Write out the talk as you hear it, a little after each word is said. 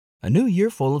A new year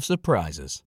full of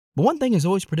surprises. But one thing is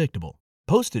always predictable.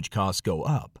 Postage costs go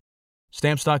up.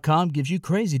 Stamps.com gives you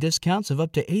crazy discounts of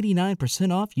up to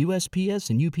 89% off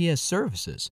USPS and UPS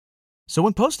services. So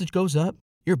when postage goes up,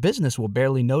 your business will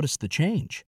barely notice the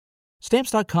change.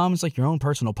 Stamps.com is like your own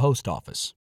personal post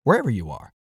office, wherever you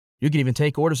are. You can even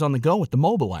take orders on the go with the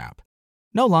mobile app.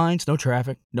 No lines, no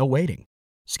traffic, no waiting.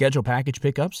 Schedule package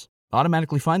pickups,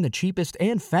 automatically find the cheapest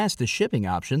and fastest shipping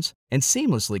options, and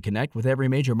seamlessly connect with every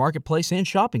major marketplace and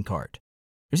shopping cart.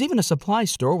 There's even a supply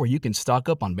store where you can stock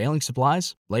up on mailing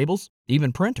supplies, labels,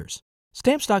 even printers.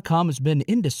 Stamps.com has been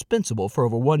indispensable for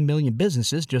over 1 million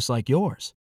businesses just like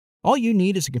yours. All you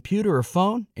need is a computer or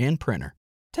phone and printer.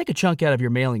 Take a chunk out of your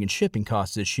mailing and shipping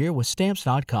costs this year with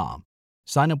Stamps.com.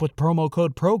 Sign up with promo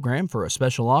code PROGRAM for a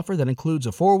special offer that includes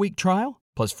a 4-week trial,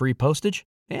 plus free postage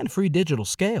and free digital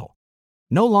scale.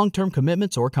 No long-term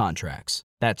commitments or contracts.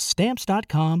 That's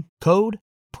Stamps.com, code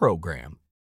PROGRAM.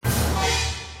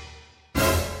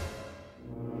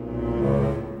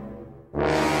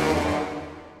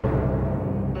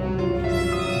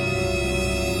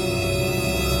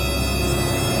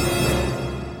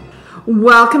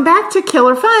 Welcome back to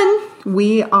Killer Fun.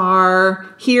 We are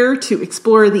here to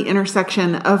explore the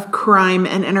intersection of crime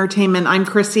and entertainment. I'm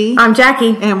Chrissy. I'm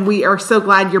Jackie. And we are so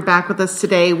glad you're back with us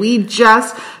today. We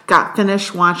just got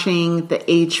finished watching the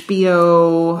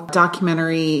HBO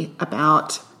documentary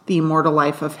about the immortal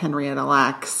life of Henrietta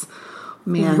Lacks.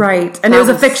 Man, right. And it was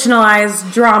a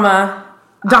fictionalized drama,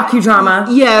 docudrama.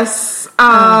 Yes.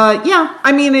 Yeah.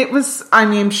 I mean,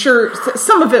 I'm sure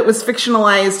some of it was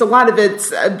fictionalized. A lot of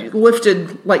it's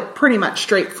lifted like pretty much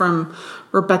straight from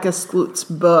Rebecca Skloot's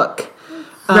book.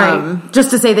 Right. Just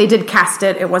to say they did cast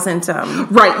it. It wasn't,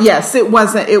 right. Yes. It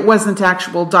wasn't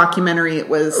actual documentary. It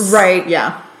was. Right.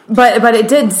 Yeah. But it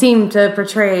did seem to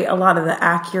portray a lot of the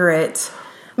accurate,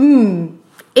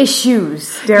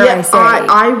 issues, dare I say.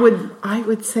 I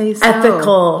would say so.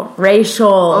 Ethical,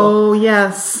 racial. Oh,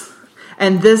 yes.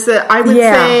 And this, I would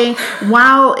say,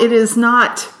 while it is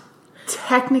not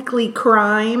technically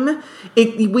crime,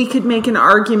 we could make an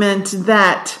argument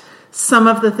that some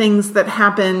of the things that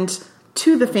happened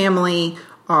to the family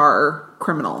are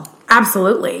criminal.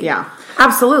 Absolutely. Yeah.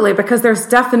 Absolutely, because there's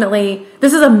definitely,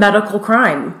 this is a medical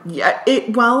crime. Yeah,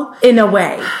 in a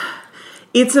way.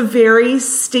 It's a very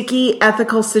sticky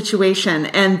ethical situation,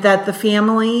 and that the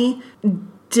family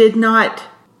did not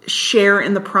share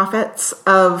in the profits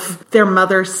of their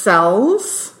mother's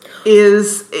cells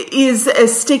is a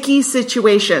sticky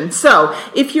situation. So,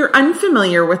 if you're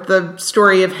unfamiliar with the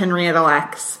story of Henrietta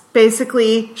Lacks,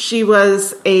 basically she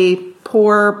was a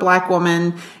poor black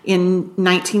woman in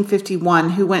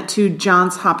 1951 who went to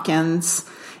Johns Hopkins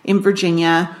in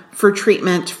Virginia for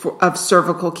treatment of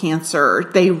cervical cancer.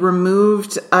 They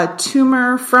removed a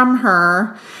tumor from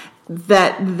her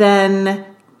that then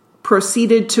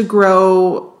proceeded to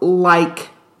grow like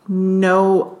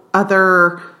no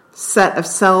other set of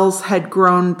cells had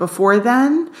grown before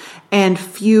then, and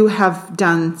few have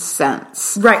done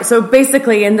since. Right. So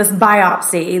basically in this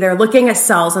biopsy, they're looking at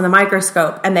cells in the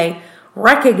microscope, and they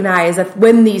recognize that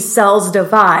when these cells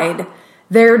divide,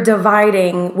 they're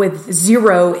dividing with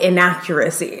zero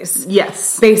inaccuracies.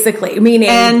 Yes. Basically,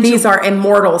 meaning these are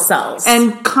immortal cells.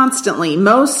 And constantly,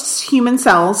 most human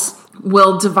cells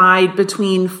will divide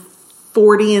between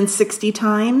 40 and 60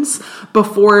 times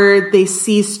before they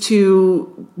cease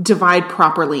to divide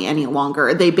properly any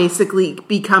longer. They basically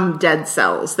become dead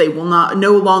cells. They will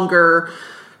no longer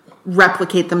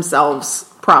replicate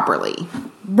themselves properly.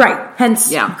 Right.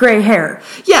 Hence, gray hair.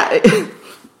 Yeah.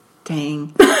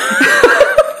 Dang.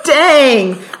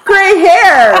 Dang. Gray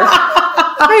hair.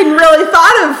 I hadn't really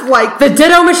thought of like the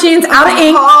ditto machines out of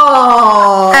ink.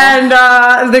 Oh.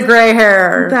 And the gray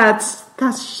hair. That's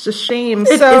just a shame. It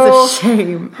is a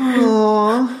shame.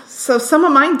 Oh. So some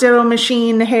of my ditto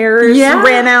machine hairs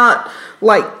ran out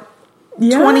like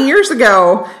 20 years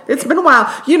ago. It's been a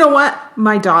while. You know what?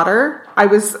 My daughter, I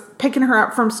was picking her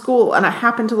up from school and I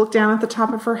happened to look down at the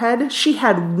top of her head. She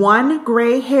had one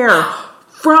gray hair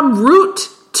from root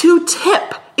to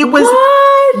tip. It was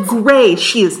gray.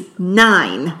 She is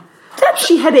 9.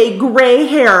 She had a gray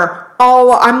hair.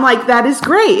 I'm like, that is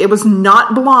great. It was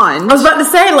not blonde. I was about to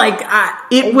say,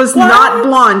 it was not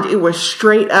blonde. It was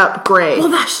straight up gray. Well,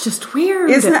 that's just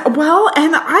weird. Isn't it? Well,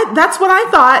 and that's what I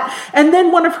thought. And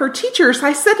then one of her teachers,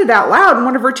 I said it out loud, and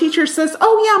one of her teachers says,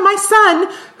 oh yeah, my son,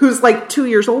 who's like 2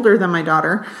 years older than my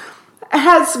daughter,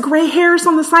 has gray hairs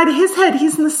on the side of his head.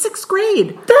 He's in the 6th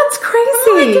grade. That's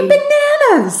crazy. I'm like,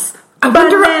 bananas.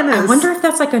 I wonder if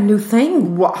that's like a new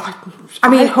thing. Well, I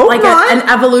mean, I hope like not. An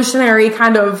evolutionary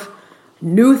kind of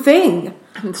new thing.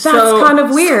 That's kind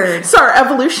of weird. So our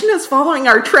evolution is following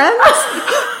our trends?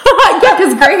 Yeah,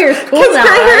 because gray hair is cool now, Because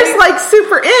gray hair is right? like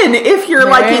super in if you're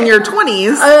like in your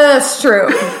 20s. That's true.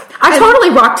 I totally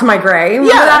rocked my gray.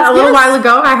 Remember that a little while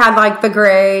ago? I had like the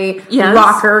gray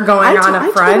rocker going on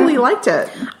up front. I totally liked it.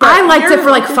 I liked it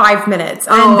for like 5 minutes.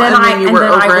 And then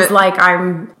I was like,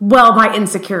 my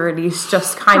insecurities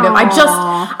just kind of,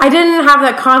 I didn't have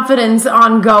that confidence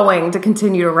ongoing to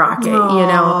continue to rock it, you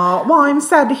know? Well, I'm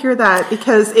sad to hear that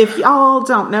because if y'all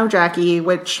don't know Jackie,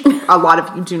 which a lot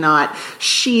of you do not,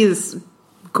 she's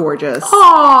gorgeous.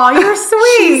 Oh, you're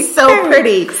sweet. She's so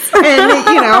pretty. And,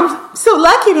 you know, so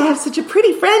lucky to have such a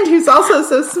pretty friend who's also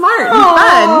so smart and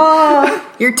fun.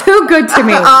 You're too good to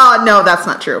me. No, that's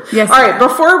not true. Yes. All right,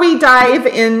 before we dive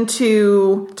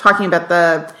into talking about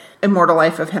the immortal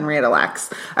life of Henrietta Lacks,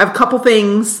 I have a couple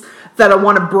things that I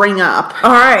want to bring up.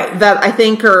 All right. That I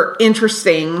think are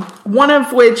interesting. One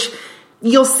of which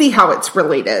you'll see how it's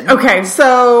related. Okay.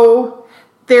 So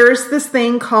there's this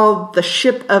thing called the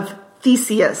Ship of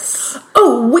Theseus.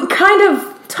 Oh, we kind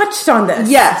of touched on this.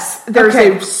 Yes. There's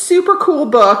a super cool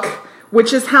book,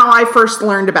 which is how I first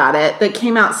learned about it, that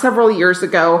came out several years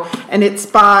ago, and it's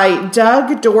by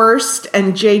Doug Dorst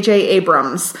and J.J.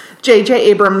 Abrams.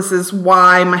 J.J. Abrams is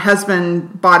why my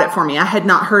husband bought it for me. I had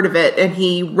not heard of it, and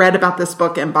he read about this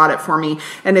book and bought it for me,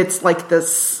 and it's like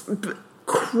this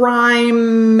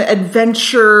crime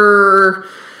adventure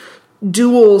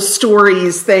dual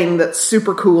stories thing that's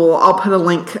super cool. I'll put a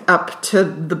link up to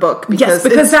the book because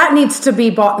that needs to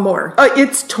be bought more.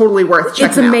 It's totally worth checking out.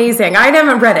 It's amazing. I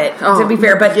haven't read it, to be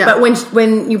fair, but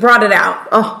when you brought it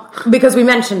out, because we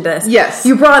mentioned this, yes,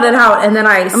 you brought it out, and then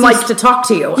I ceased to talk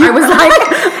to you. I was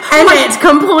like,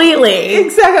 completely.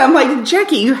 Exactly. I'm like,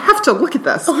 Jackie, you have to look at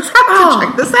this. You have to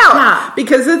check this out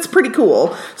because it's pretty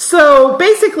cool. So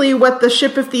basically, what the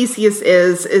Ship of Theseus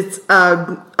is, it's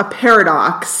a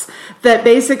paradox that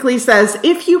basically says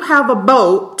if you have a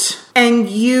boat and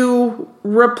you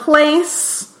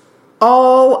replace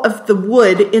all of the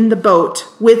wood in the boat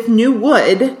with new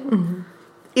wood,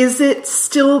 is it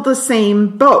still the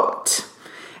same boat?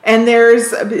 And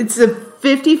it's a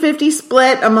 50-50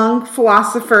 split among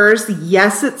philosophers.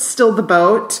 Yes, it's still the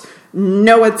boat.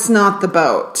 No, it's not the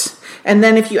boat. And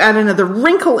then if you add another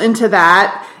wrinkle into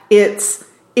that, it's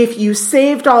if you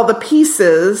saved all the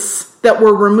pieces that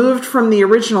were removed from the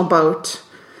original boat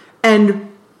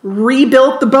and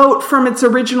rebuilt the boat from its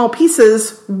original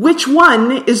pieces, which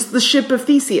one is the Ship of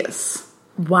Theseus?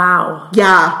 Wow.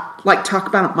 Yeah. Like, talk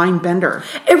about a mind bender.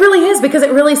 It really is, because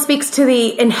it really speaks to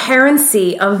the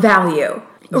inherency of value.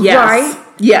 Yes. Right?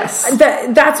 Yes.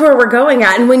 That's where we're going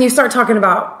at. And when you start talking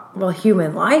about,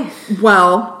 human life.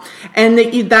 Well, and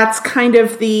that's kind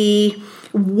of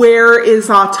where is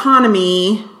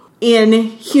autonomy in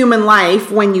human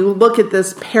life when you look at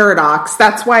this paradox.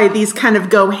 That's why these kind of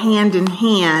go hand in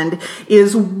hand,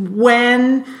 is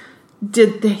when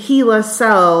did the HeLa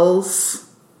cells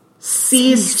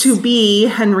cease to be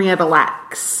Henrietta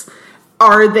Lacks?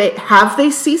 Have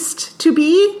they ceased to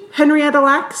be Henrietta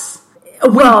Lacks?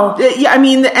 Well, I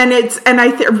mean, and I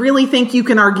really think you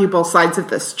can argue both sides of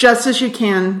this, just as you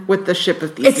can with the Ship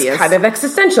of Theseus. It's kind of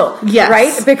existential, yes,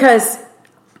 right? Because,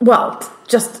 a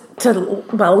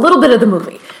little bit of the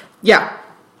movie. Yeah,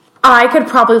 I could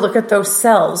probably look at those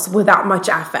cells without much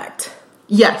affect.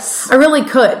 Yes. I really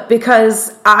could,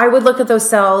 because I would look at those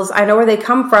cells, I know where they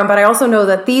come from, but I also know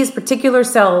that these particular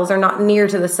cells are not near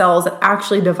to the cells that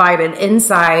actually divided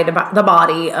inside the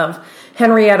body of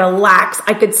Henrietta Lacks.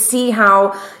 I could see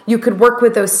how you could work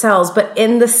with those cells, but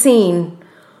in the scene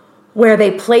where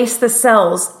they place the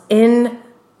cells in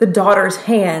the daughter's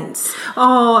hands.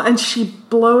 Oh, and she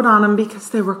blowed on them because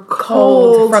they were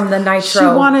cold from the nitro. She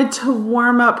wanted to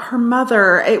warm up her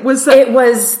mother. It was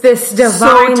this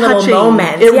divine little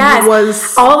moment. It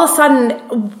was. All of a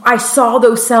sudden, I saw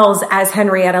those cells as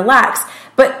Henrietta Lacks.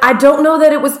 But I don't know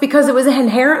that it was because it was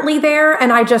inherently there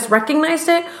and I just recognized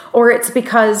it, or it's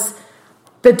because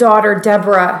the daughter,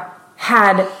 Deborah,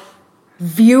 had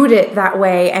viewed it that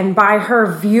way, and by her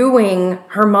viewing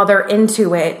her mother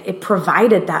into it, it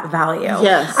provided that value.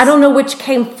 Yes. I don't know which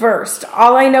came first.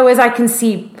 All I know is I can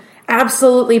see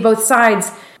absolutely both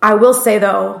sides. I will say,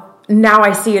 though, now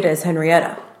I see it as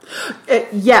Henrietta.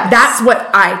 Yes. That's what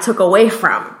I took away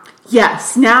from.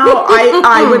 Yes. Now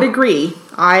I would agree.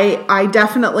 I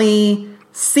definitely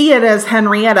see it as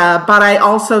Henrietta, but I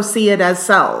also see it as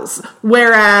cells.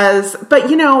 Whereas, but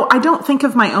I don't think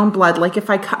of my own blood. Like if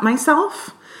I cut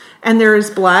myself and there is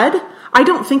blood, I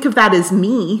don't think of that as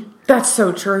me. That's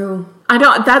so true. I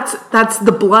don't, that's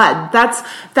the blood.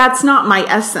 That's not my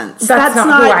essence. That's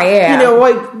not who I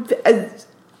am.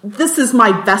 this is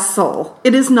my vessel.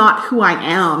 It is not who I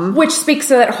am. Which speaks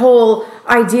to that whole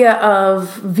idea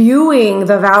of viewing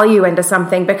the value into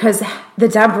something, because the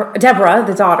Deborah,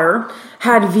 the daughter,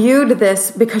 had viewed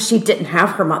this because she didn't have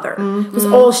her mother. It was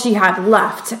all she had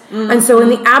left. And so in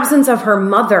the absence of her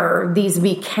mother, these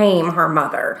became her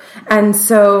mother. And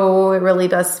so it really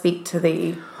does speak to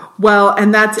the... Well,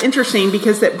 and that's interesting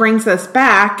because it brings us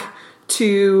back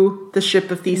to the ship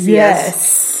of Theseus.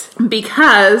 Yes.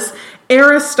 Because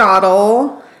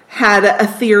Aristotle had a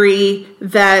theory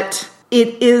that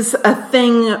it is a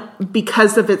thing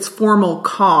because of its formal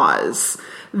cause,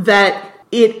 that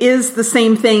it is the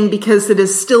same thing because it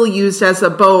is still used as a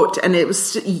boat and it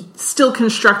was still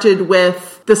constructed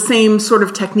with the same sort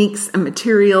of techniques and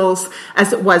materials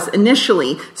as it was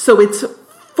initially. So its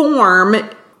form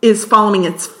is following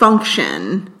its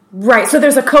function. Right. So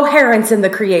there's a coherence in the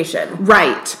creation.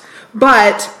 Right.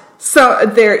 But so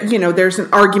there, there's an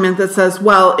argument that says,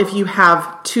 well, if you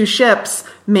have two ships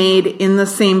made in the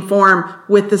same form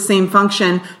with the same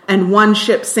function and one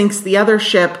ship sinks the other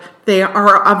ship, they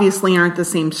obviously aren't the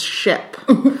same ship.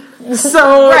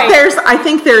 So right. I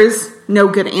think there's no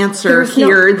good answer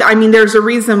here. I mean, there's a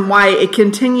reason why it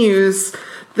continues.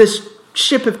 The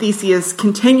ship of Theseus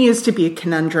continues to be a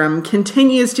conundrum,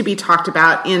 continues to be talked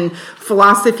about in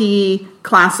philosophy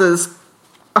classes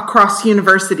across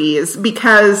universities,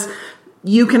 because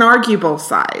you can argue both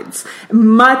sides,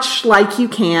 much like you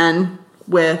can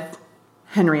with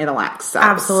Henrietta Lacks cells.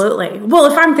 Absolutely. Well,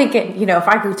 if I'm thinking, if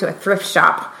I go to a thrift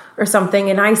shop or something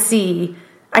and I see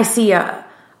a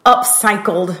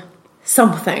upcycled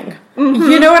something.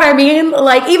 You know what I mean?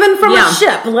 Like even from a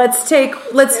ship. Let's take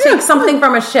something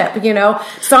from a ship,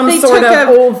 some sort of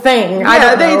old thing. Yeah,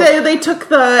 I don't know. They took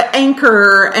the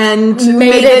anchor and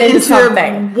made it into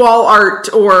something. Wall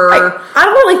art or I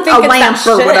don't really think a it's lamp that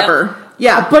or ship. whatever.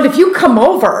 Yeah. But if you come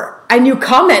over and you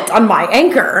comment on my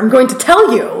anchor, I'm going to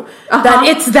tell you that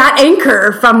it's that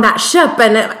anchor from that ship,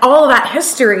 and all of that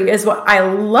history is what I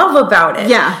love about it.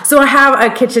 Yeah. So I have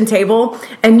a kitchen table,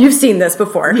 and you've seen this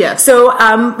before. Yes. So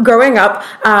growing up,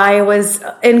 I was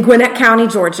in Gwinnett County,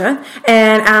 Georgia,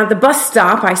 and at the bus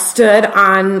stop, I stood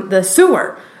on the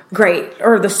sewer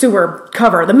the sewer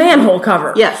cover, the manhole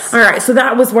cover. Yes. All right. So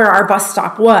that was where our bus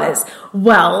stop was.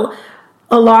 Well,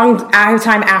 a long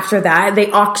time after that,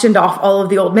 they auctioned off all of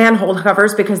the old manhole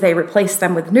covers because they replaced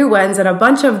them with new ones, and a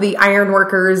bunch of the iron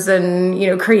workers and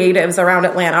creatives around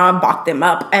Atlanta bought them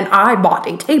up, and I bought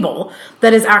a table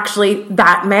that is actually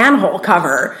that manhole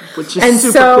cover, which is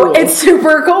super cool. It's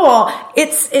super cool.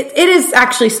 It is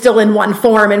actually still in one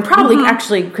form, and probably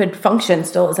actually could function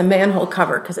still as a manhole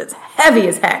cover because it's heavy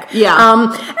as heck.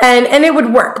 Yeah. And it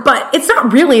would work, but it's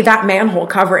not really that manhole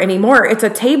cover anymore. It's a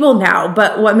table now.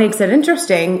 But what makes it interesting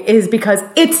is because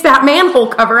it's that manhole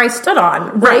cover I stood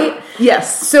on, right?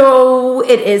 Yes. So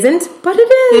it isn't, but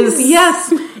it is.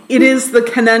 Yes. It is the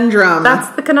conundrum.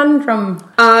 That's the conundrum.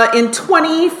 In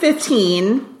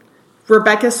 2015,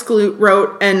 Rebecca Skloot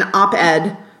wrote an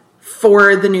op-ed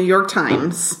for the New York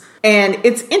Times. And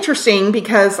it's interesting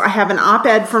because I have an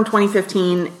op-ed from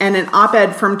 2015 and an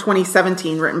op-ed from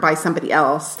 2017 written by somebody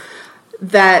else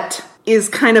that is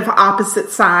kind of opposite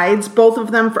sides. Both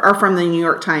of them are from the New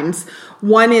York Times.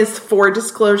 One is for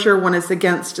disclosure, one is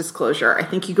against disclosure. I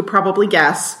think you could probably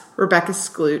guess Rebecca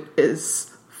Skloot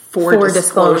is for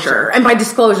disclosure. And by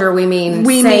disclosure, we mean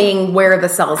saying where the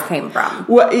cells came from.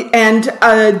 And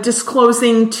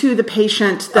disclosing to the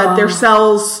patient that their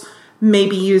cells may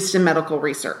be used in medical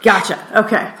research. Gotcha.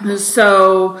 Okay.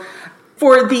 So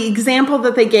for the example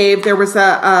that they gave, there was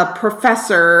a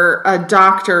professor, a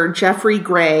doctor, Jeffrey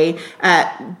Gray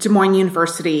at Des Moines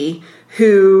University,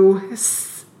 who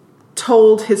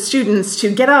told his students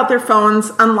to get out their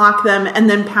phones, unlock them, and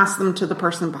then pass them to the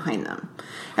person behind them.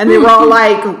 And they were all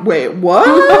like, wait, what?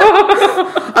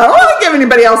 I don't want to give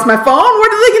anybody else my phone.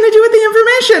 What are they going to do with the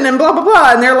information? And blah, blah,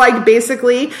 blah. And they're like,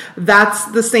 basically, that's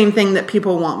the same thing that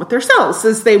people want with their cells,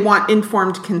 is they want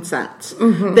informed consent.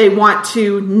 Mm-hmm. They want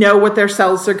to know what their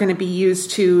cells are going to be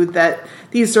used to, that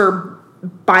these are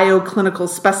bioclinical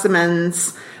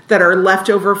specimens that are left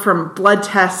over from blood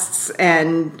tests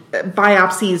and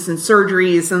biopsies and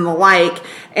surgeries and the like.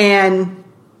 And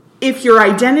if your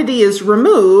identity is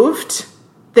removed,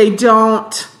 they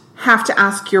don't have to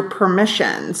ask your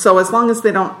permission. So as long as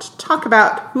they don't talk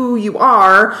about who you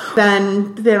are,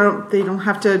 then they don't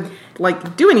have to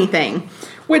do anything.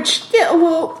 Which a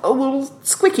little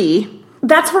squicky.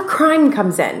 That's where crime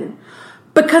comes in.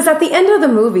 Because at the end of the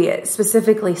movie, it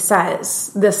specifically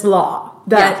says this law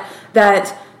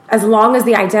that as long as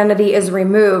the identity is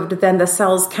removed, then the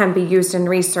cells can be used in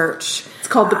research. It's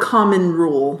called the common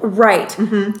rule. Right.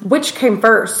 Mm-hmm. Which came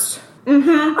first?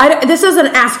 This isn't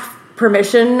ask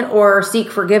permission or seek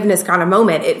forgiveness kind of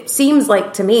moment. It seems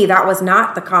like to me that was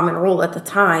not the common rule at the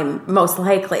time, most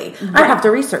likely. Right. I have to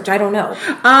research. I don't know.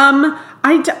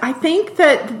 I think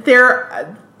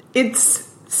that it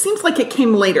seems like it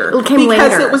came later. It came later.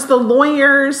 Because it was the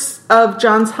lawyers of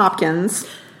Johns Hopkins,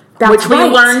 That's which right.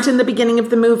 we learned in the beginning of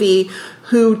the movie,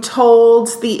 who told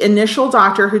the initial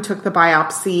doctor who took the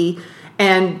biopsy,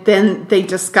 and then they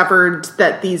discovered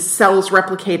that these cells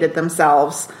replicated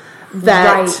themselves,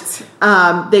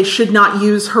 that they should not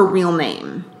use her real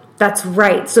name. That's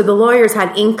right. So the lawyers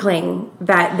had inkling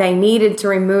that they needed to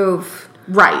remove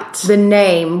the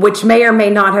name, which may or may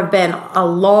not have been a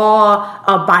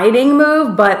law-abiding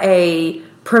move, but a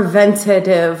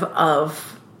preventative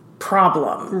of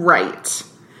problem. Right.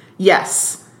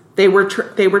 Yes. They were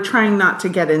trying not to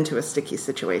get into a sticky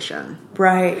situation.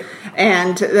 Right.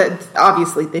 And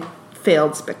obviously they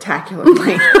failed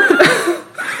spectacularly.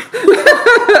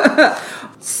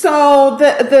 So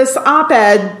this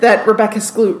op-ed that Rebecca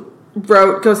Skloot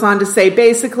wrote goes on to say,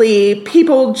 basically,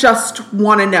 people just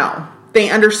want to know. They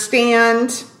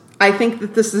understand, I think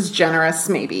that this is generous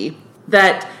maybe,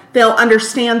 that they'll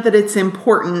understand that it's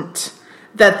important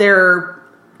that their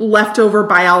leftover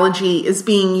biology is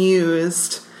being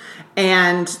used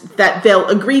and that they'll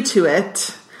agree to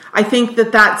it. I think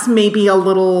that that's maybe a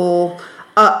little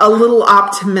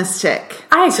optimistic.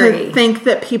 I agree. To think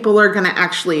that people are going to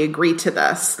actually agree to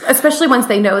this. Especially once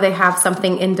they know they have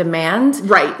something in demand.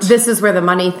 Right. This is where the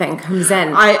money thing comes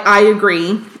in. I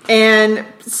agree. And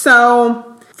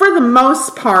so, for the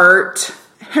most part,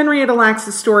 Henrietta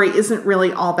Lacks's story isn't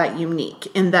really all that unique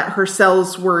in that her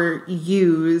cells were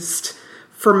used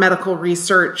for medical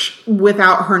research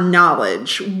without her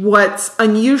knowledge. What's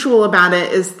unusual about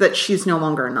it is that she's no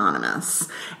longer anonymous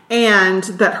and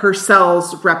that her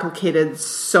cells replicated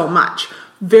so much.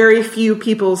 Very few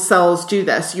people's cells do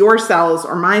this. Your cells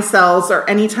or my cells or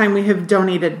anytime we have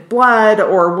donated blood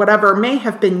or whatever may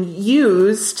have been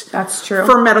used. That's true.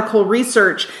 For medical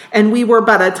research, and we were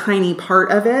but a tiny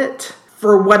part of it.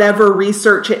 For whatever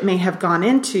research it may have gone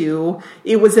into,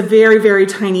 it was a very, very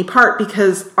tiny part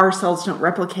because our cells don't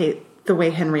replicate the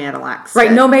way Henrietta Lacks Right.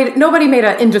 did. Nobody made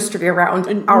an industry around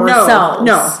our cells.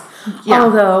 No. Yeah.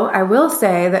 Although I will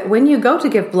say that when you go to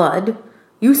give blood,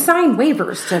 you sign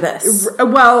waivers to this.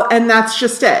 Well, and that's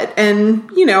just it. And,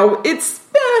 it's...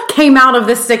 Came out of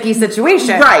this sticky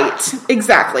situation. Right.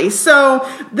 Exactly. So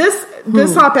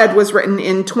this op-ed was written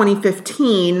in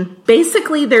 2015.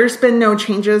 Basically, there's been no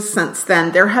changes since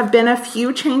then. There have been a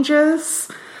few changes,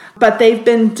 but they've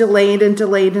been delayed and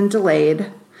delayed and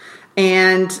delayed.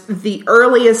 And the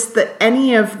earliest that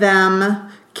any of them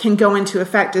can go into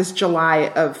effect is July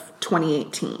of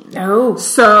 2018. Oh.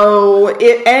 So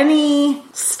any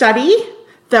study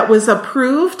that was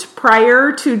approved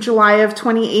prior to July of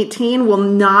 2018 will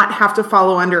not have to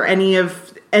follow under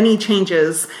any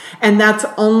changes, and that's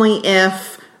only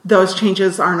if those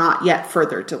changes are not yet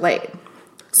further delayed.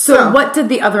 So what did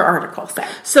the other article say?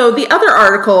 So the other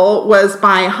article was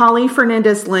by Holly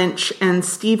Fernandez Lynch and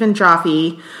Stephen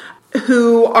Jaffe,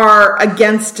 who are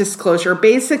against disclosure.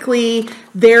 Basically,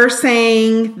 they're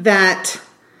saying that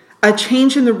a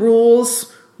change in the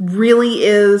rules really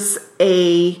is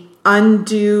a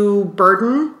undue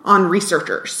burden on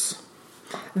researchers.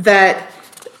 That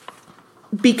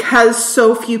because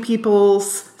so few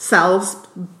people's cells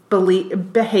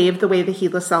behave the way the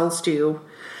HeLa cells do,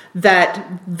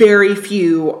 that very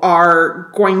few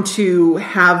are going to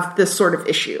have this sort of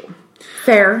issue.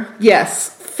 Fair. Yes,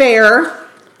 fair.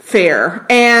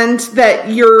 And that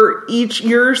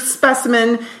your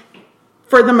specimen,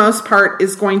 for the most part,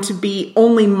 is going to be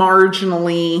only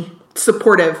marginally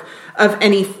supportive of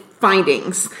any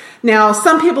findings. Now,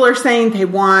 some people are saying they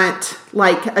want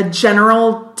like a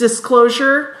general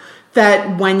disclosure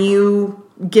that when you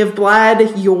give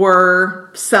blood,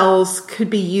 your cells could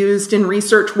be used in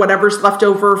research. Whatever's left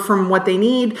over from what they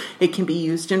need, it can be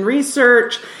used in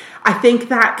research. I think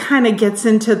that kind of gets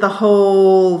into the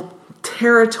whole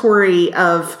territory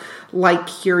of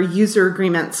like your user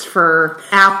agreements for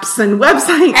apps and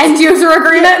websites. End user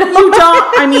agreement? You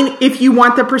don't, I mean, if you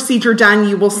want the procedure done,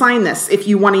 you will sign this. If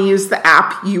you want to use the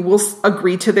app, you will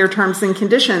agree to their terms and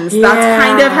conditions. Yeah. That's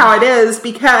kind of how it is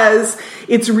because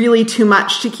it's really too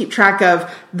much to keep track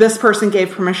of. This person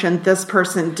gave permission, this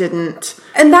person didn't.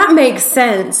 And that makes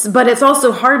sense, but it's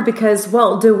also hard because,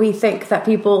 well, do we think that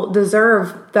people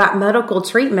deserve that medical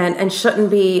treatment and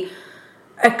shouldn't be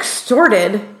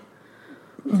extorted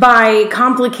by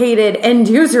complicated end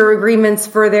user agreements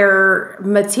for their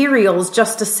materials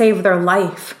just to save their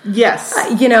life? Yes.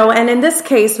 And in this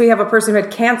case, we have a person who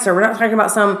had cancer. We're not talking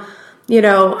about some,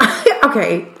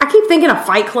 Okay, I keep thinking of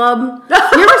Fight Club. You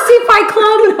ever see Fight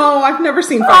Club? No, I've never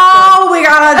seen Fight Club. Oh, we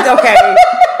gotta, okay.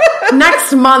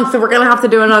 Next month, we're gonna have to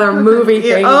do another movie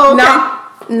thing. Oh,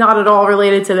 okay. Not at all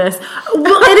related to this.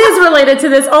 Well, it is related to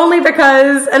this only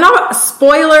because, and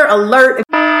spoiler alert,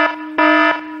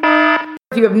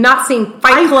 if you have not seen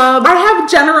Fight Club. I have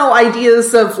general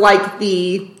ideas of like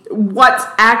what's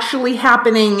actually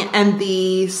happening and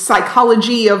the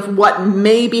psychology of what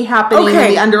may be happening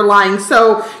and the underlying.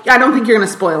 So I don't think you're going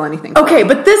to spoil anything. Okay,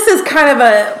 but this is kind of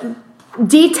a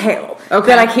detail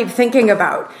that I keep thinking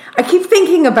about. I keep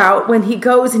thinking about when he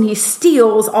goes and he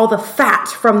steals all the fat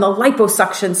from the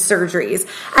liposuction surgeries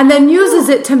and then uses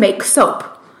it to make soap.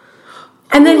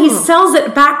 And then he sells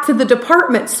it back to the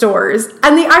department stores.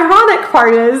 And the ironic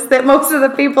part is that most of the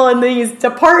people in these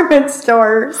department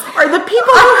stores are the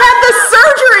people who had the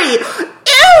surgery.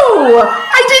 Ew!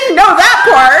 I didn't know that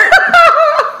part.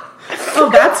 Oh,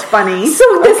 that's funny.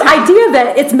 So this idea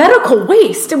that it's medical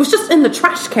waste, it was just in the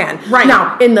trash can. Right.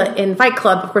 Now, in Fight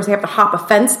Club, of course, they have to hop a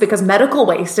fence because medical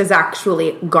waste is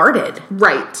actually guarded.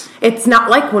 Right. It's not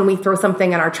like when we throw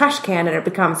something in our trash can and it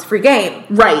becomes free game.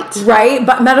 Right. Right?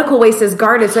 But medical waste is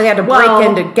guarded, so they had to break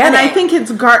in to get it. And I think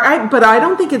it's guarded, but I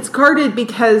don't think it's guarded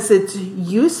because it's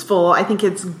useful. I think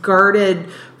it's guarded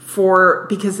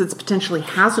because it's potentially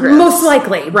hazardous. Most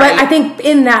likely. Right. But I think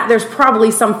in that there's probably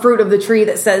some fruit of the tree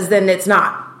that says then it's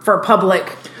not for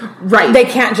public. Right. They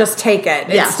can't just take it.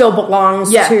 Yeah. It still belongs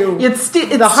to it's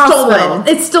the hospital. Stolen.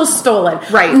 It's still stolen.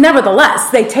 Right. Nevertheless,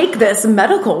 they take this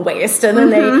medical waste and then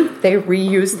they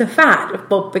reuse the fat.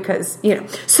 Well, because,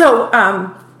 So,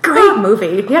 great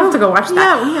movie. You have to go watch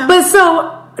that. Yeah. But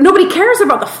so, nobody cares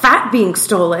about the fat being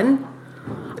stolen.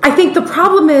 I think the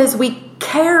problem is we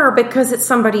care because it's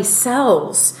somebody's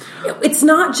cells. It's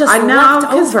not just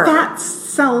left over. Fat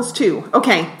sells too.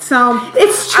 Okay, so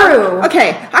it's true.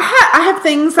 I have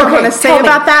things I want to say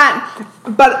about that,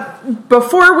 but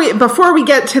before we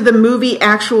get to the movie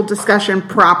actual discussion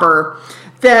proper,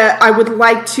 that I would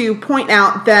like to point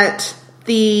out that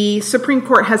the Supreme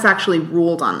Court has actually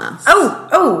ruled on this.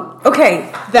 Oh,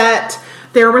 okay. That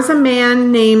there was a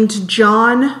man named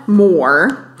John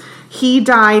Moore. He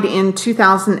died in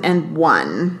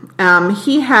 2001.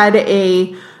 He had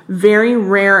a very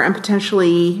rare and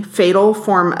potentially fatal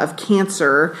form of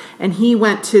cancer, and he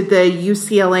went to the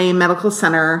UCLA Medical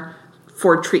Center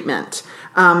for treatment.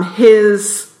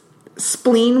 His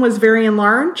spleen was very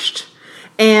enlarged,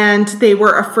 and they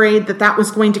were afraid that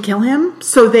was going to kill him,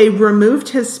 so they removed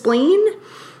his spleen,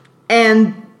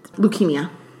 and leukemia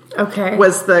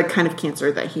was the kind of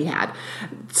cancer that he had.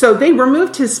 So they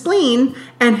removed his spleen,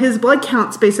 and his blood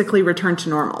counts basically returned to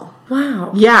normal.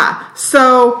 Wow. Yeah.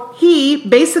 So he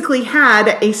basically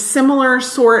had a similar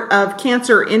sort of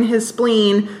cancer in his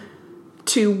spleen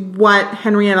to what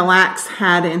Henrietta Lacks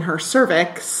had in her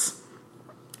cervix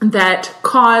that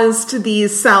caused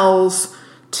these cells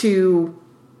to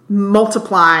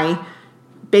multiply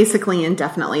basically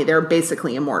indefinitely. They're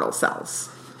basically immortal cells.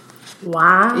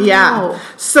 Wow. Yeah.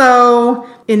 So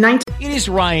in It is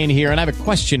Ryan here, and I have a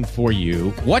question for you.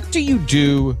 What do you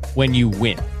do when you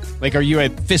win? Like, are you a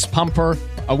fist pumper,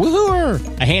 a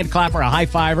woohooer, a hand clapper, a high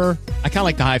fiver? I kind of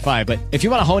like the high five, but if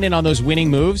you want to hone in on those winning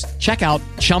moves, check out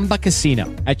Chumba Casino.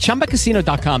 At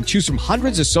ChumbaCasino.com, choose from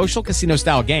hundreds of social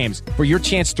casino-style games for your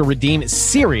chance to redeem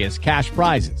serious cash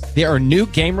prizes. There are new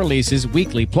game releases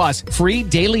weekly, plus free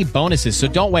daily bonuses, so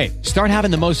don't wait. Start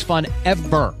having the most fun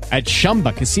ever at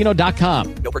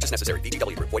ChumbaCasino.com. No purchase necessary.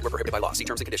 VGW. Void where prohibited by law. See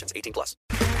terms and conditions. 18+.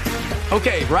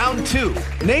 Okay, round two.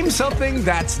 Name something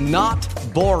that's not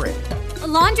boring. A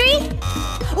laundry?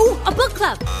 Ooh, a book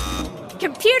club.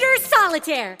 Computer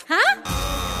solitaire, huh?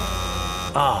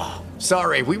 Ah, oh,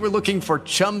 sorry. We were looking for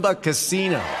Chumba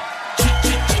Casino.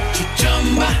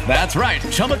 That's right.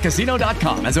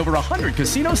 ChumbaCasino.com has over 100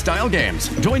 casino-style games.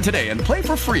 Join today and play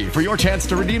for free for your chance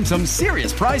to redeem some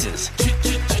serious prizes.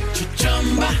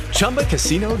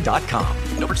 ChumbaCasino.com.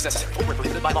 No purchase necessary. Void where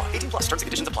prohibited by law. 18+. Terms and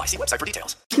conditions apply. See website for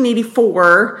details.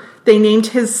 1984, they named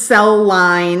his cell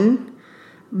line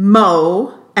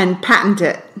Mo and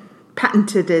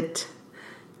patented it.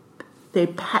 They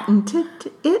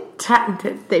patented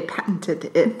it. They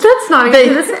patented it. That's not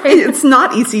easy to say. It's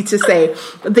not easy to say.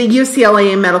 The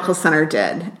UCLA Medical Center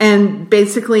did, and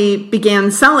basically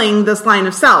began selling this line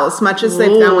of cells, much as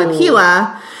they've done with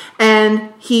Gila.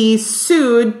 And he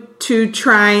sued to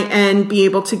try and be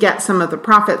able to get some of the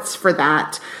profits for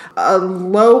that. A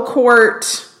low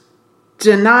court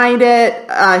denied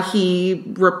it. He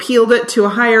repealed it to a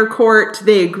higher court.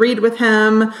 They agreed with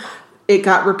him. It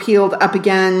got repealed up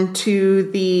again to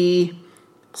the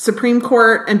Supreme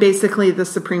Court, and basically the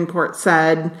Supreme Court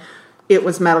said it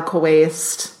was medical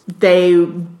waste. They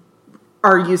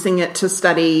are using it to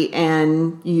study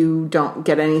and you don't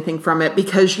get anything from it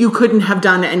because you couldn't have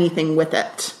done anything with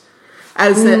it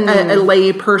as a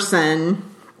lay person,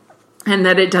 and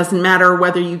that it doesn't matter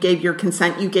whether you gave your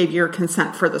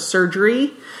consent for the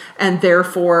surgery, and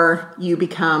therefore you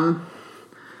become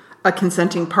a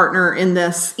consenting partner in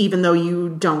this, even though you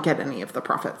don't get any of the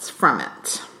profits from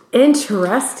it.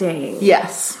 Interesting.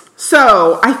 Yes.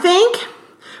 So I think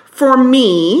for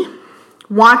me,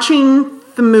 watching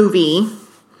the movie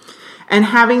and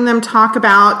having them talk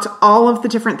about all of the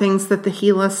different things that the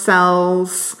HeLa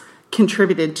cells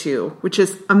contributed to, which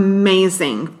is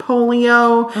amazing.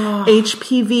 Polio,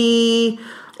 HPV,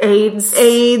 AIDS,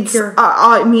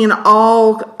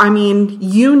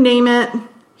 you name it,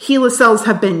 HeLa cells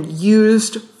have been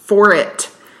used for it.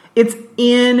 It's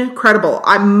incredible.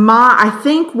 I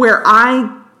think where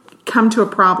I come to a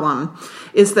problem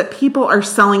is that people are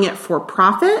selling it for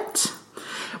profit,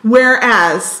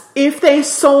 whereas if they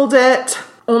sold it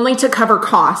only to cover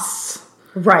costs,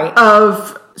 right,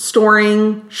 of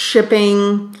storing,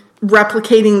 shipping,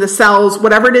 replicating the cells,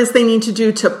 whatever it is they need to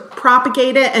do to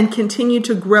propagate it and continue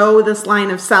to grow this line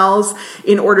of cells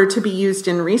in order to be used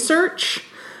in research,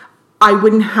 I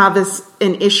wouldn't have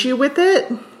an issue with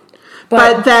it.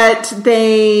 But that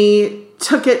they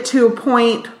took it to a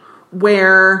point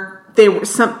where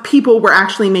some people were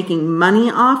actually making money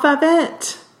off of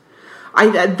it.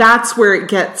 That's where it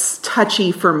gets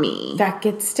touchy for me. That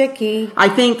gets sticky. I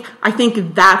think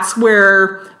that's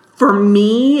where, for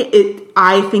me,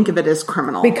 I think of it as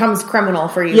criminal. Becomes criminal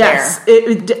for you. Yes, there.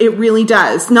 It really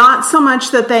does. Not so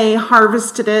much that they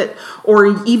harvested it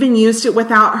or even used it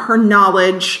without her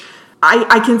knowledge.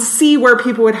 I can see where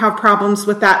people would have problems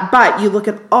with that, but you look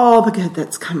at all the good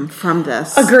that's come from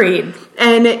this. Agreed.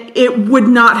 And it would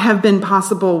not have been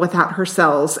possible without her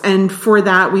cells. And for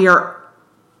that, we are,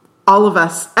 all of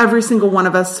us, every single one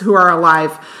of us who are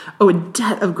alive, owe a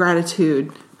debt of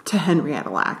gratitude to Henrietta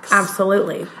Lacks.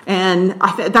 Absolutely. And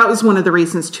that was one of the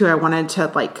reasons, too, I wanted to,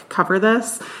 cover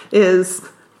this, is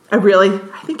I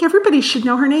think everybody should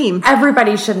know her name.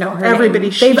 Everybody should know her name.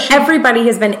 Everybody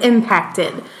has been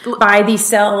impacted by these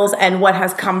cells and what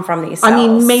has come from these cells. I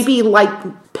mean, maybe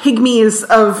pygmies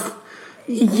of,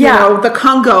 the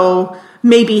Congo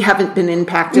maybe haven't been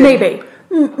impacted. Maybe.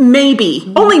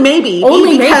 Only maybe.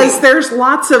 Because there's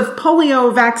lots of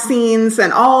polio vaccines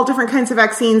and all different kinds of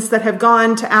vaccines that have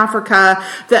gone to Africa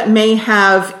that may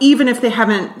have, even if they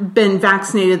haven't been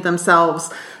vaccinated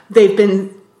themselves, they've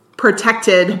been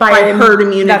protected by herd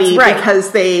immunity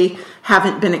because they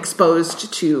haven't been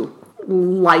exposed to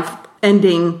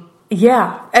life-ending.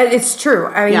 Yeah, it's true.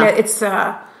 I mean, it's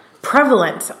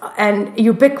prevalent and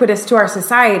ubiquitous to our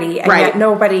society, and yet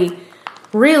nobody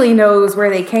really knows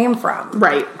where they came from.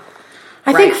 Right.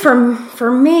 I think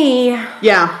for me,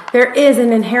 there is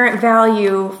an inherent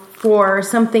value for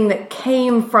something that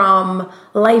came from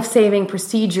life-saving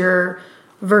procedure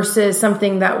versus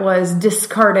something that was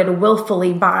discarded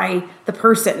willfully by the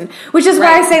person. Which is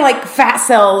why I say, fat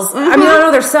cells. Mm-hmm. I mean, I don't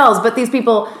know they're cells, but these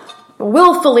people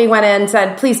willfully went in and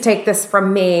said, please take this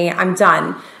from me, I'm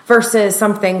done. Versus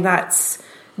something that's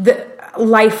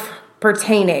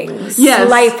life-pertaining,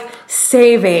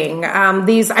 life-saving.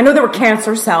 I know there were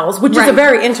cancer cells, which is a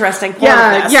very interesting part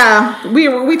of this. Yeah,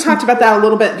 we talked about that a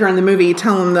little bit during the movie,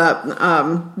 telling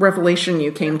the revelation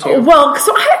you came to. Well,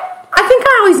 so I think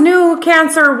I always knew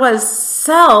cancer was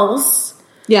cells.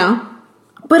 Yeah.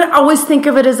 But I always think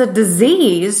of it as a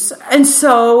disease. And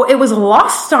so it was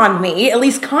lost on me, at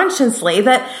least consciously,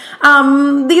 that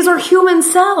these are human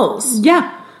cells.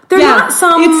 Yeah. They're not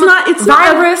some it's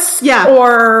virus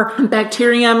or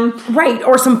bacterium. Right,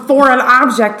 or some foreign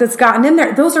object that's gotten in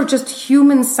there. Those are just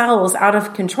human cells out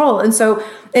of control. And so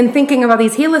in thinking about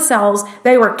these HeLa cells,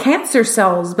 they were cancer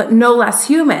cells, but no less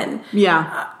human.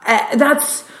 Yeah.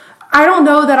 I don't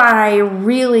know that I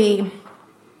really, and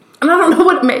I don't know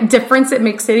what difference it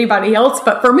makes to anybody else,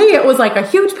 but for me it was like a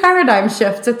huge paradigm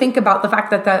shift to think about the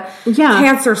fact that the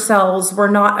cancer cells were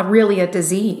not really a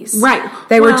disease. Right.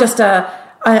 They were just a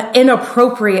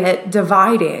inappropriate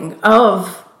dividing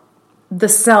of the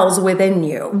cells within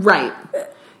you. Right.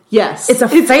 Yes. It's a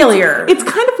failure. It's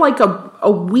kind of like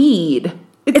a weed.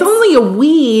 It's only a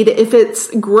weed if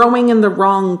it's growing in the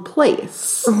wrong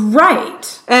place.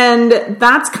 Right. And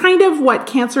that's kind of what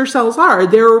cancer cells are.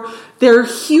 They're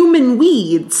human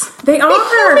weeds. They're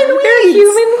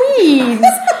human weeds.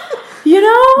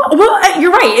 Well,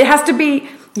 you're right. It has to be,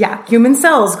 human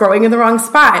cells growing in the wrong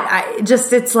spot.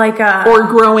 It's like or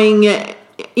growing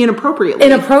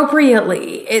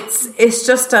inappropriately. It's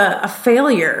just a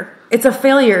failure. It's a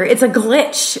failure. It's a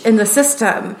glitch in the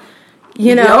system.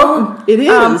 You know, Yep, it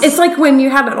is. It's like when you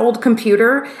had an old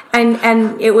computer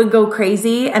and it would go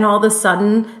crazy, and all of a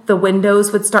sudden the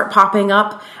windows would start popping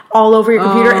up all over your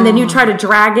computer, and then you try to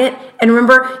drag it, and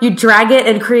remember, you drag it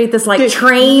and create this like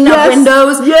train of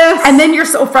windows, and then you're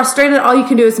so frustrated, all you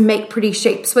can do is make pretty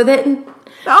shapes with it.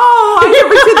 I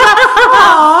never did that.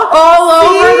 All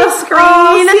over the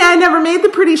screen. See, I never made the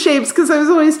pretty shapes because I was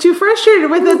always too frustrated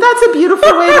with it. That's a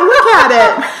beautiful way to look at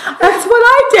it. That's what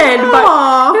I did,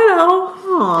 but you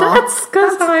know, that's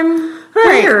because I'm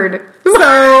weird. So,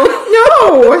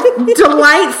 no,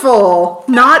 delightful,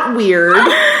 not weird.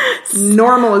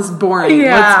 Normal is boring,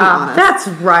 let's be honest. That's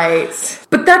right.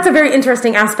 But that's a very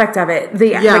interesting aspect of it.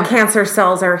 The cancer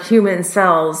cells are human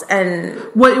cells, and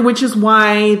which is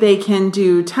why they can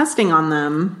do testing on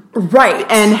them. Right.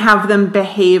 And have them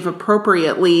behave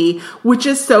appropriately, which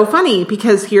is so funny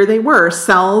because here they were,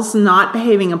 cells not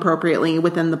behaving appropriately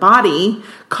within the body,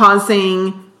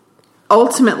 causing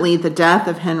ultimately the death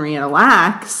of Henrietta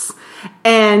Lacks.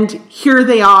 And here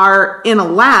they are in a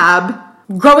lab.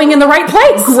 Growing in the right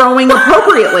place. Growing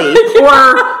appropriately.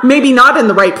 Or maybe not in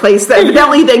the right place.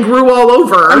 Evidently they grew all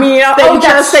over. I mean,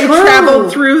 they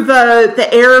traveled through the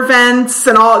air vents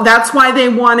and all. That's why they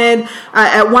wanted,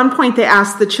 at one point they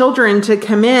asked the children to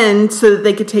come in so that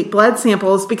they could take blood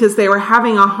samples because they were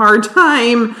having a hard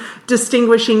time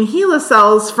distinguishing HeLa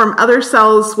cells from other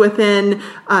cells within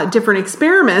different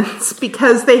experiments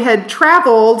because they had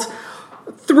traveled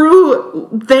through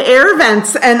the air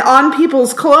vents and on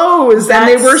people's clothes, and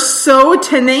they were so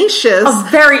tenacious. A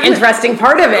very interesting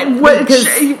part of it.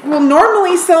 Well,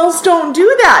 normally cells don't do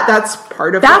that. That's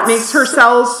part of what makes her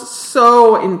cells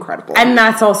so incredible. And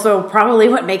that's also probably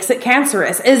what makes it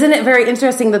cancerous. Isn't it very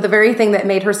interesting that the very thing that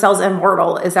made her cells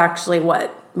immortal is actually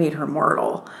what made her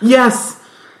mortal? Yes.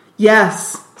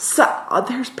 So,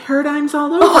 there's paradigms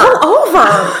all over. All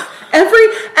over.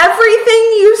 Everything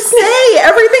you say,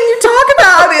 everything you talk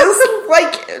about is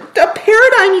like a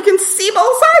paradigm. You can see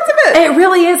both sides of it. It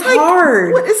really is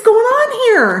hard. What is going on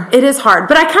here? It is hard,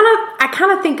 but I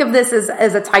kind of think of this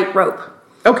as a tightrope.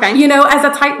 Okay. You know, as a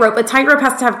tightrope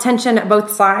has to have tension at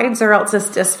both sides or else it's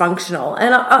dysfunctional.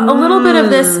 And a little bit of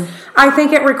this, I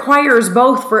think it requires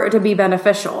both for it to be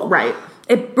beneficial. Right.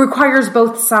 It requires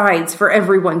both sides for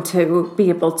everyone to be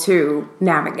able to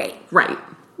navigate. Right.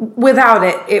 Without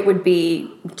it, it would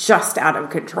be just out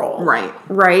of control.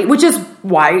 Right. Which is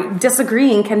why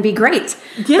disagreeing can be great.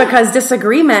 Yeah. Because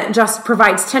disagreement just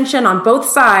provides tension on both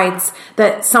sides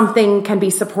that something can be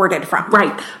supported from.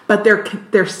 Right. But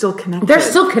they're still connected. They're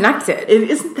still connected.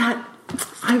 Isn't that...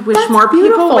 I wish more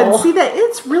people would see that.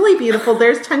 It's really beautiful.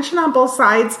 There's tension on both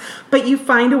sides, but you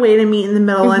find a way to meet in the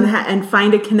middle and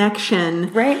find a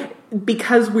connection. Right.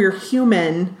 Because we're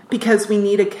human, because we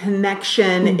need a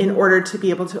connection in order to be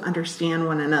able to understand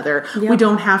one another. Yep. We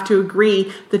don't have to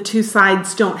agree. The two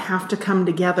sides don't have to come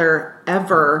together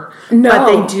ever. No. But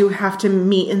they do have to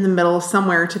meet in the middle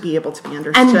somewhere to be able to be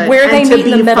understood. And where they meet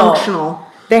in the middle, functional.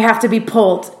 They have to be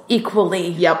pulled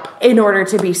equally in order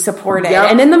to be supported.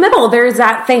 And in the middle, there's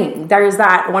that thing. There's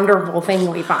that wonderful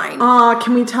thing we find.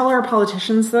 Can we tell our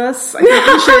politicians this? I think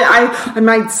we should. I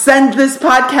might send this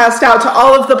podcast out to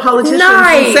all of the politicians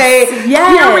and say,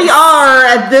 here we are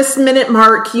at this minute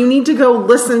mark. You need to go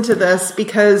listen to this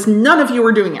because none of you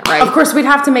are doing it right. Of course, we'd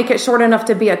have to make it short enough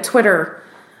to be a Twitter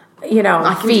feed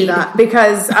that.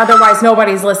 Because otherwise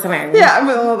nobody's listening. Yeah,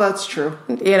 well, that's true.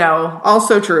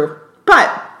 Also true.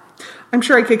 But I'm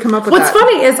sure I could come up with What's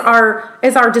funny is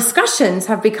our discussions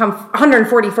have become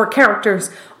 144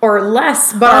 characters or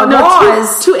less, but our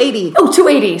laws... 280. Oh,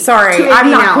 280, sorry. 280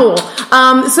 I'm not now.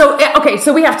 cool.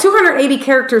 So we have 280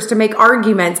 characters to make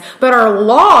arguments, but our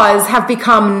laws have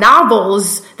become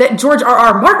novels that George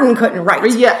R.R. Martin couldn't write.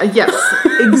 Yeah, yes.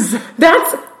 Exactly.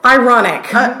 That's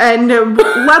ironic. And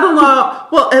let alone...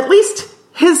 Well, at least...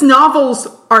 his novels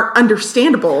are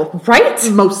understandable. Right?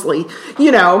 Mostly.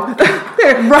 Right?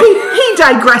 He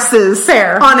digresses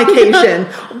on occasion.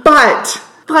 But,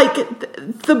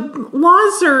 the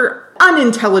laws are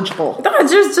unintelligible. They're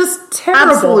just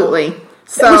terrible. Absolutely.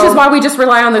 So, which is why we just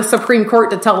rely on the Supreme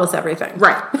Court to tell us everything.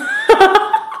 Right.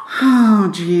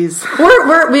 Oh, jeez.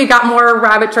 We got more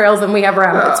rabbit trails than we have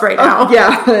rabbits right now.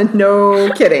 Yeah, no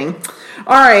kidding.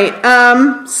 All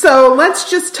right, so let's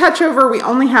just touch over. We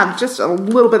only have just a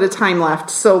little bit of time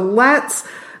left, so let's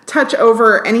touch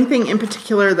over anything in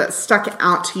particular that stuck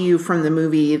out to you from the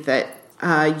movie that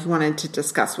you wanted to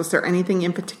discuss. Was there anything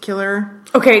in particular?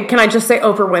 Okay, can I just say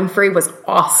Oprah Winfrey was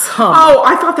awesome. Oh,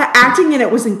 I thought the acting in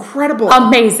it was incredible.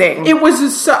 Amazing. It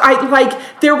was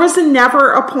there was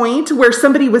never a point where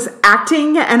somebody was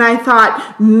acting and I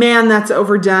thought, man, that's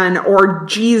overdone, or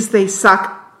geez, they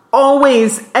suck.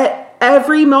 Always,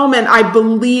 every moment I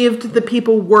believed the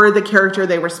people were the character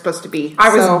they were supposed to be.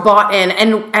 I was bought in,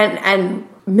 and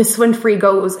Miss Winfrey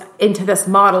goes into this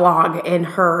monologue in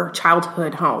her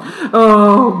childhood home.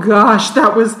 Oh gosh,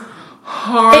 that was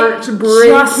heartbreaking. It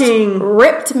just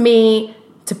ripped me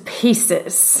to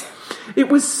pieces. It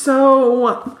was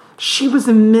so... She was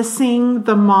missing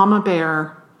the mama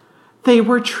bear. They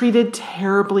were treated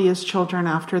terribly as children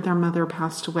after their mother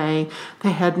passed away.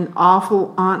 They had an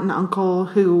awful aunt and uncle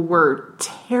who were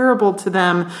terrible to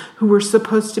them, who were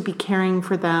supposed to be caring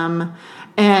for them.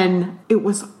 And it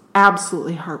was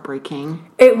absolutely heartbreaking.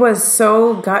 It was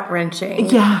so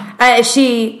gut-wrenching. Yeah.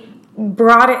 She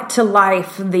brought it to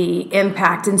life, the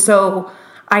impact. And so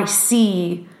I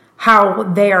see how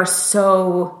they are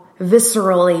so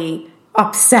viscerally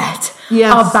upset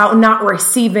about not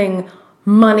receiving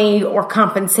money or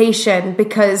compensation,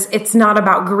 because it's not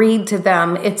about greed to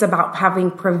them. It's about having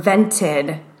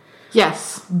prevented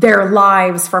their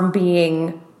lives from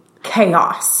being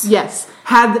chaos. Yes.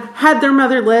 Had their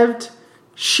mother lived,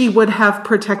 she would have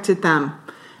protected them.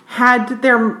 Had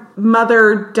their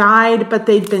mother died, but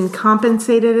they'd been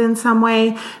compensated in some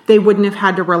way, they wouldn't have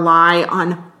had to rely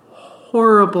on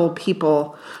horrible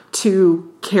people to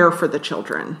care for the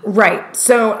children. Right.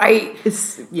 So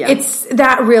it's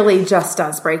that really just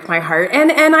does break my heart.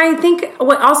 And I think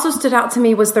what also stood out to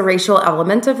me was the racial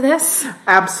element of this.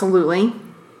 Absolutely.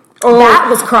 That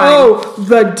was crime. Oh,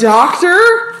 the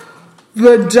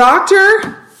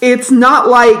doctor, it's not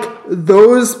like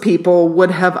those people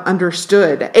would have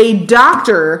understood. A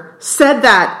doctor said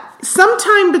that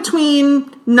sometime between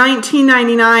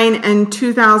 1999 and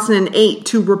 2008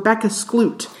 to Rebecca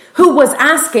Skloot, who was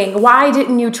asking, why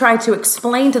didn't you try to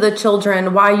explain to the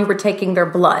children why you were taking their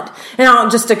blood?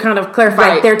 And just to kind of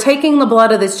clarify, they're taking the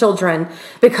blood of these children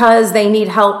because they need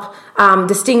help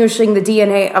distinguishing the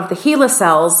DNA of the HeLa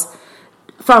cells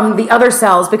from the other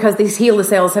cells, because these HeLa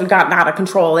cells had gotten out of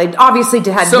control. They obviously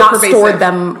had not stored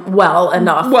them well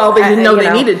enough. Well, they didn't know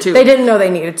they needed to. They didn't know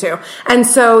they needed to. And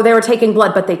so they were taking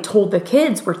blood, but they told the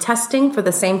kids, we're testing for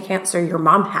the same cancer your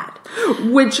mom had.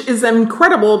 Which is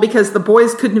incredible, because the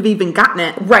boys couldn't have even gotten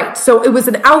it. Right. So it was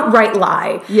an outright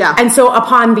lie. Yeah. And so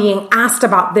upon being asked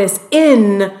about this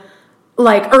in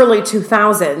like early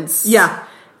 2000s. Yeah.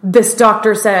 This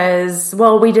doctor says,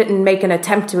 well, we didn't make an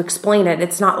attempt to explain it.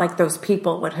 It's not like those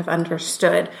people would have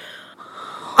understood.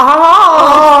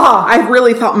 I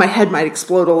really thought my head might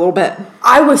explode a little bit.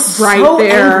 I was so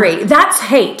angry. That's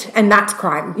hate, and that's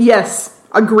crime. Yes,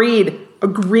 agreed.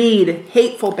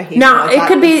 Hateful behavior. Now,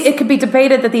 it could be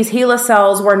debated that these HeLa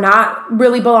cells were not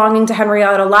really belonging to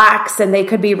Henrietta Lacks, and they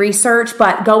could be researched,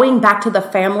 but going back to the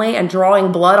family and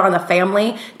drawing blood on the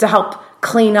family to help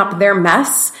clean up their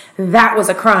mess, that was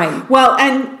a crime. Well,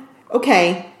 and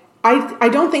okay, I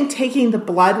don't think taking the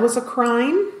blood was a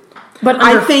crime, but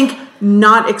I think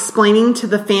not explaining to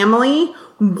the family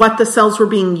what the cells were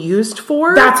being used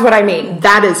for. That's what I mean.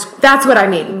 That's what I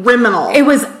mean. Criminal.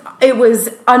 It was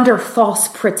under false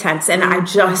pretense, and I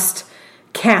just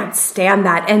can't stand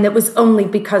that. And it was only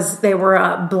because they were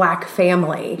a black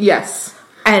family. Yes.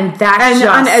 And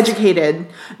uneducated,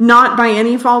 not by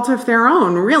any fault of their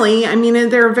own, really. I mean,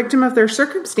 they're a victim of their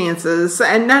circumstances,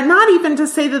 and not even to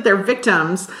say that they're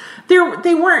victims. They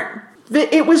weren't.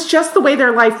 It was just the way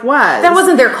their life was. That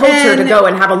wasn't their culture to go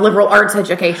and have a liberal arts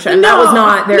education. That was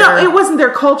not their... No, it wasn't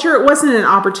their culture. It wasn't an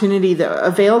opportunity that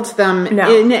availed to them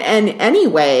in any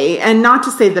way. And not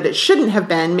to say that it shouldn't have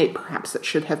been. Maybe perhaps it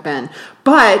should have been.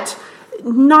 But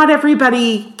not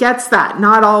everybody gets that.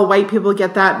 Not all white people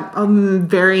get that.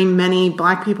 Very many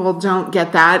black people don't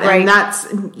get that. Right. And that's,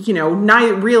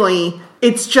 not really...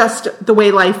 It's just the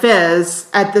way life is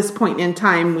at this point in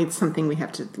time. It's something we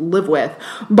have to live with.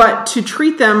 But to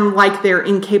treat them like they're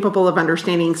incapable of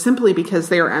understanding simply because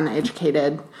they are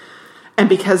uneducated and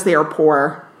because they are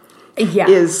poor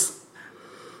is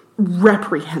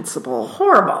reprehensible.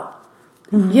 Horrible.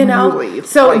 Really,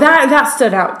 so that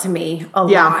stood out to me a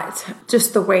lot.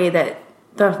 Just the way that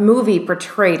the movie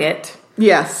portrayed it.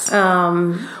 Yes.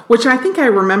 Which I think I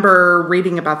remember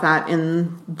reading about that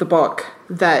in the book,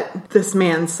 that this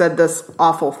man said this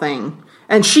awful thing.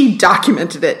 And she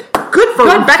documented it. Good for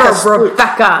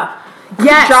Rebecca.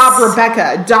 Good job,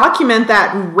 Rebecca. Document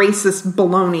that racist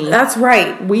baloney. That's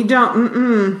right. We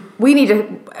don't... We need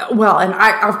to... Well, and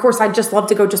I'd just love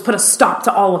to go just put a stop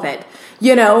to all of it.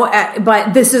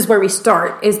 But this is where we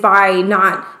start, is by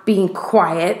not being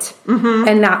quiet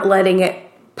and not letting it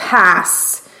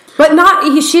pass.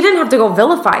 But she didn't have to go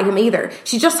vilify him either.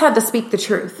 She just had to speak the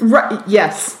truth. Right.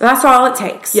 Yes. That's all it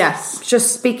takes. Yes.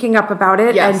 Just speaking up about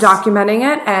it and documenting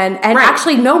it and right.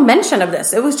 actually no mention of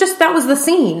this. It was just, that was the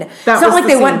scene. It's not like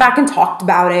they went back and talked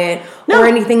about it or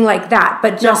anything like that,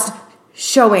 but just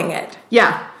showing it.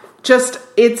 Yeah.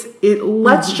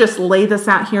 Let's just lay this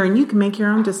out here and you can make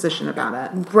your own decision about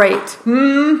it. Right.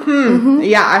 Mm-hmm.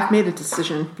 Yeah, I've made a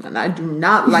decision and I do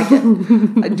not like it.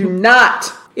 I do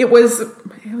not. It was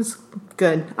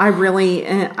good. I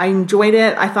enjoyed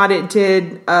it. I thought it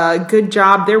did a good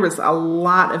job. There was a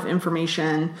lot of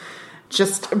information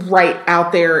just right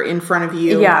out there in front of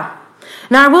you. Yeah.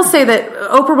 Now I will say that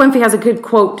Oprah Winfrey has a good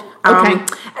quote. Okay.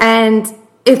 And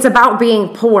it's about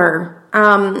being poor.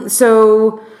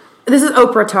 So this is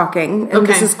Oprah talking, and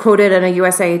this is quoted in a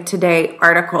USA Today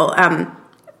article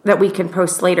that we can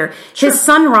post later. Sure. His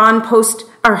son Ron post.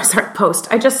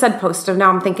 I just said post, so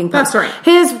now I'm thinking post. That's right.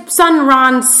 His son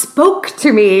Ron spoke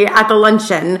to me at the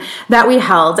luncheon that we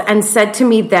held and said to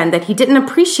me then that he didn't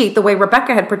appreciate the way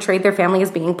Rebecca had portrayed their family as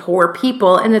being poor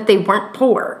people and that they weren't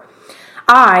poor.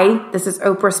 This is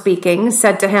Oprah speaking,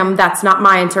 said to him, that's not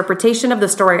my interpretation of the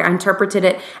story. I interpreted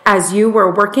it as you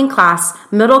were working class,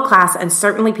 middle class, and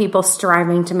certainly people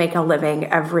striving to make a living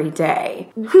every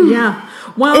day. Yeah.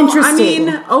 Well, interesting.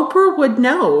 I mean, Oprah would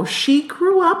know. She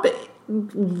grew up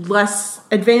less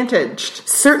advantaged.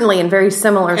 Certainly in very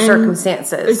similar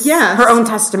circumstances. Yes. Her own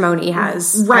testimony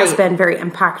has been very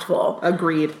impactful.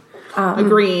 Agreed.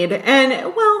 Agreed.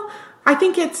 And, well, I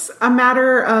think it's a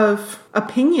matter of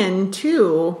opinion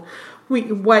too.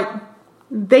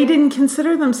 They didn't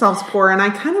consider themselves poor, and I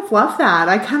kind of love that.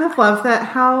 I kind of love that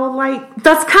how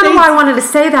that's kind of why I wanted to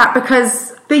say that,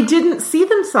 because they didn't see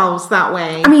themselves that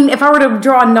way. I mean, if I were to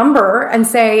draw a number and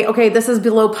say, okay, this is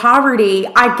below poverty,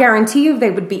 I guarantee you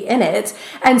they would be in it.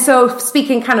 And so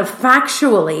speaking kind of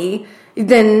factually,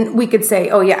 then we could say,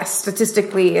 oh yes,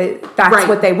 statistically, that's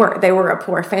what they were. They were a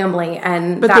poor family,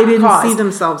 but they didn't see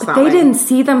themselves that way. They didn't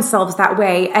see themselves that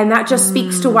way, and that just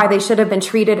speaks to why they should have been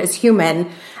treated as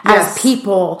human, as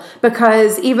people.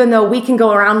 Because even though we can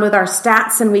go around with our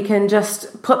stats and we can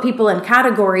just put people in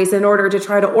categories in order to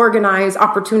try to organize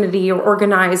opportunity or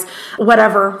organize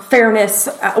whatever fairness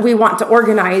we want to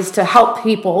organize to help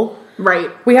people.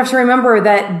 Right. We have to remember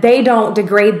that they don't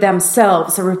degrade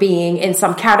themselves for being in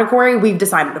some category we've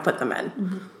decided to put them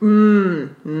in.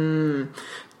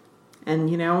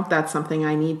 And, that's something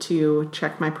I need to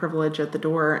check my privilege at the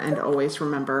door and always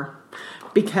remember.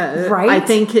 Because I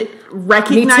think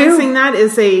recognizing that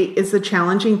is a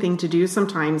challenging thing to do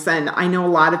sometimes. And I know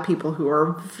a lot of people who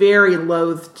are very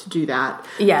loath to do that.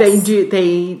 Yes.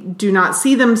 They do not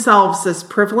see themselves as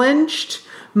privileged,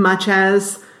 much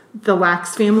as the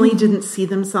Lax family didn't see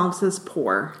themselves as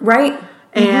poor. Right.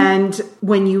 And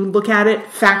when you look at it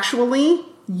factually,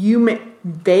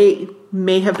 they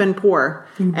may have been poor,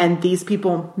 and these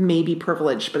people may be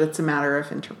privileged, but it's a matter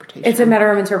of interpretation. It's a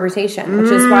matter of interpretation, which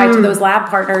is why to those lab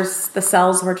partners, the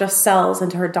cells were just cells,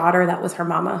 and to her daughter, that was her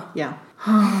mama. Yeah.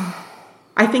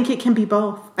 I think it can be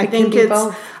both. I think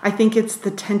it's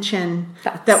the tension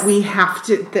that we have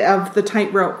to of the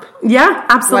tightrope. Yeah,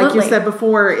 absolutely. Like you said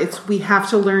before, we have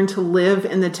to learn to live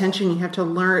in the tension. You have to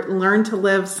learn to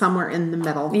live somewhere in the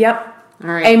middle. Yep. All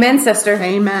right. Amen, sister.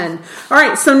 Amen. All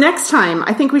right. So next time,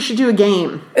 I think we should do a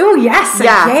game. Oh yes,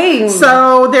 a game.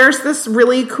 So there's this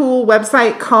really cool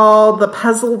website called The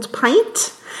Puzzled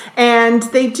Pint, and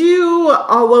they do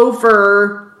all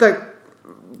over the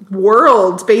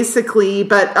world, basically,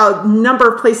 but a number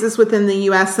of places within the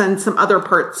U.S. and some other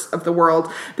parts of the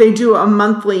world. They do a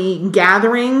monthly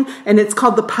gathering, and it's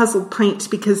called the Puzzled Pint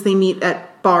because they meet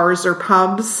at bars or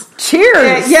pubs.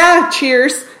 Cheers!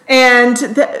 Cheers. And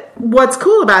what's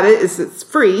cool about it is it's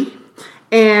free,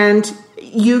 and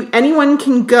anyone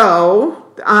can go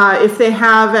if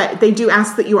they do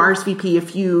ask that you RSVP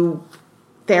if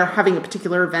they're having a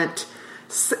particular event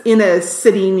in a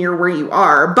city near where you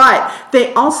are, but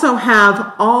they also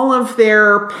have all of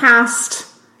their past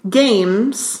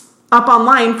games up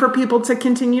online for people to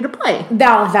continue to play.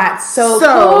 Now that's so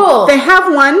cool. They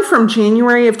have one from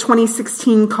January of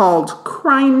 2016 called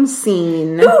Crime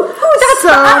Scene. Ooh, that's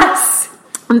us.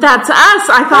 That's us.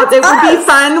 I thought it would be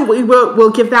fun.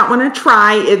 We'll give that one a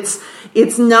try.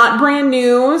 It's not brand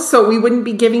new, so we wouldn't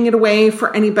be giving it away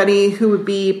for anybody who would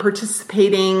be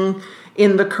participating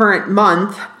in the current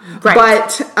month. Right.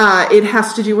 But it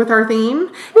has to do with our theme.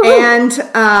 And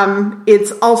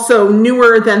it's also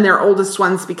newer than their oldest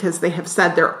ones because they have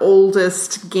said their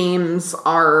oldest games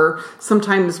are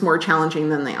sometimes more challenging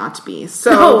than they ought to be.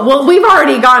 So, oh, well, we've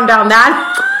already gone down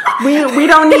that. We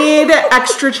don't need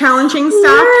extra challenging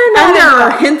stuff. And there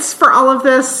are hints for all of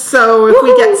this. So if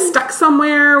we get stuck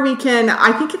somewhere,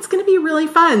 I think it's going to be really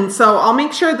fun. So I'll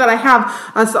make sure that I have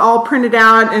us all printed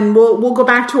out, and we'll go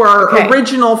back to our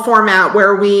original format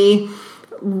where we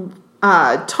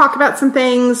talk about some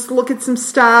things, look at some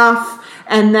stuff,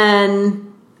 and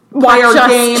then play our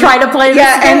game. Try to play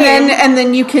this game. And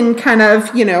then you can kind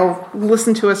of,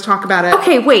 listen to us talk about it.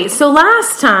 Okay, wait. So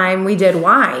last time we did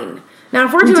wine. Now,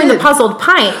 if we're doing the puzzled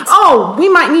pint... Oh, we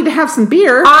might need to have some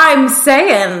beer. I'm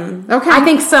saying. Okay. I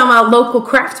think some local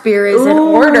craft beer is in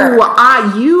order.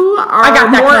 You are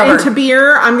more into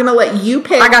beer. I'm going to let you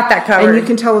pick. I got that covered. And you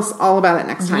can tell us all about it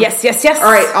next time. Yes. All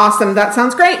right, awesome. That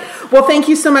sounds great. Well, thank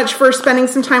you so much for spending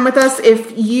some time with us.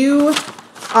 If you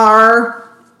are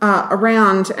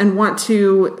around and want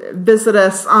to visit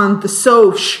us on the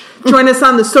join us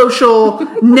on the social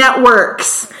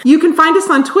networks. You can find us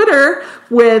on Twitter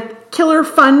with Killer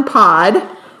Fun Pod.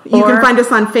 You can find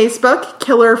us on Facebook,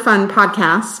 Killer Fun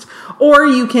Podcast, or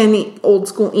you can old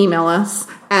school email us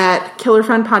at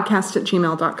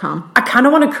killerfunpodcast@gmail.com. I kind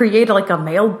of want to create a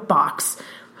mailbox.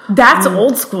 That's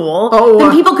old school. Oh,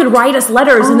 then people could write us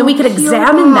letters, and then we could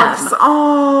examine them.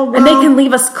 Oh, well. And they can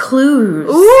leave us clues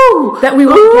that we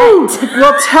will get.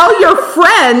 Well, tell your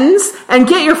friends and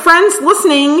get your friends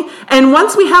listening. And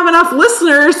once we have enough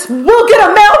listeners, we'll get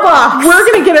a mailbox. We'll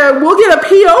get a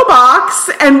PO box,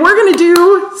 and we're gonna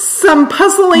do some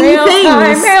puzzling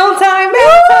things. Mail time.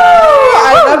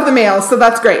 I love the mail, so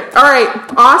that's great. All right,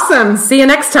 awesome. See you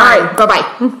next time. All right,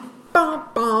 bye-bye.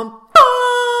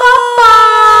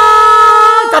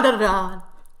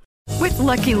 With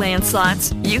Lucky Land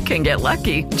Slots, you can get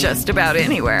lucky just about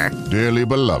anywhere. Dearly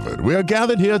beloved, we are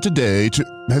gathered here today to...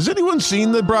 Has anyone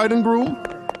seen the bride and groom?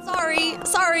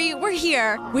 Sorry, we're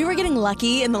here. We were getting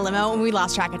lucky in the limo and we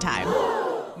lost track of time.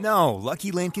 No,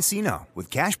 Lucky Land Casino, with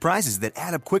cash prizes that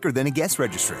add up quicker than a guest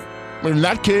registry. In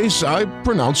that case, I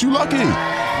pronounce you lucky.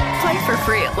 Play for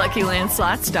free at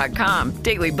LuckyLandSlots.com.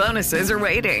 Daily bonuses are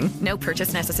waiting. No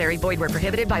purchase necessary. Void where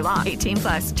prohibited by law.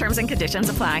 18+. Terms and conditions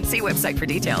apply. See website for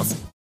details.